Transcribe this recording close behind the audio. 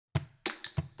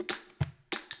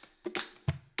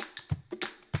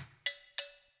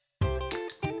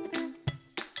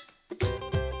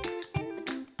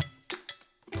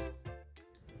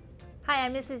Hi,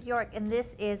 I'm Mrs. York, and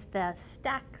this is the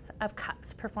Stacks of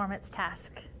Cups performance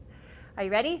task. Are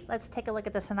you ready? Let's take a look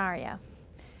at the scenario.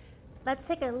 Let's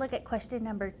take a look at question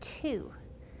number 2.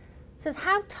 It says,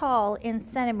 how tall in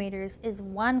centimeters is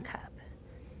 1 cup?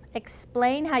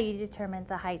 Explain how you determine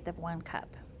the height of 1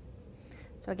 cup.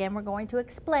 So again, we're going to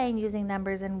explain using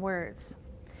numbers and words.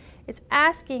 It's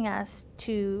asking us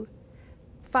to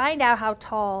find out how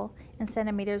tall in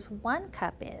centimeters 1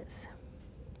 cup is.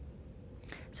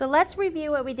 So let's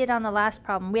review what we did on the last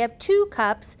problem. We have 2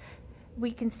 cups.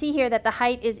 We can see here that the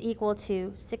height is equal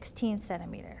to 16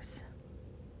 centimeters.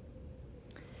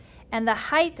 And the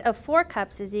height of 4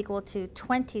 cups is equal to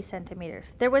 20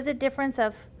 centimeters. There was a difference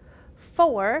of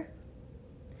 4.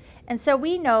 And so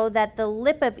we know that the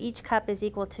lip of each cup is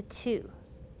equal to 2.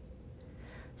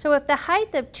 So if the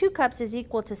height of 2 cups is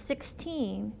equal to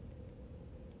 16,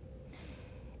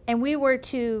 and we were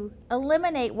to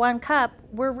eliminate 1 cup,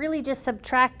 we're really just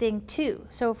subtracting 2.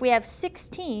 So if we have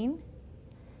 16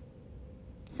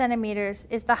 centimeters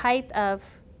is the height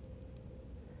of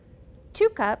 2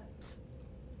 cups,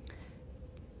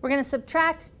 we're going to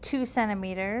subtract 2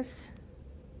 centimeters,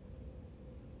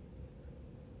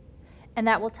 and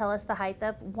that will tell us the height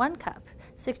of 1 cup.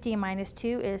 16 minus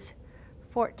 2 is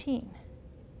 14.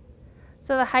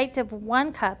 So the height of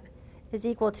 1 cup is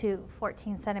equal to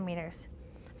 14 centimeters.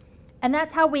 And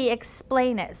that's how we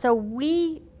explain it. So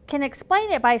we can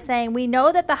explain it by saying we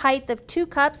know that the height of 2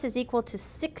 cups is equal to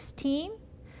 16.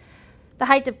 The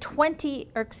height of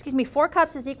 4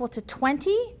 cups is equal to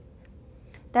 20.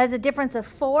 That is a difference of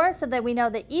 4, so that we know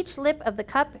that each lip of the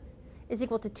cup is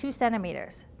equal to 2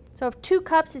 centimeters. So if 2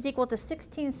 cups is equal to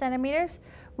 16 centimeters,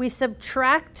 we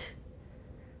subtract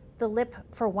the lip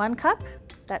for 1 cup.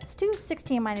 That's 2.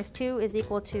 16 minus 2 is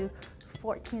equal to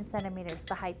 14 centimeters,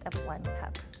 the height of 1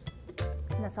 cup.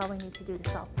 And that's all we need to do to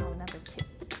solve problem number 2.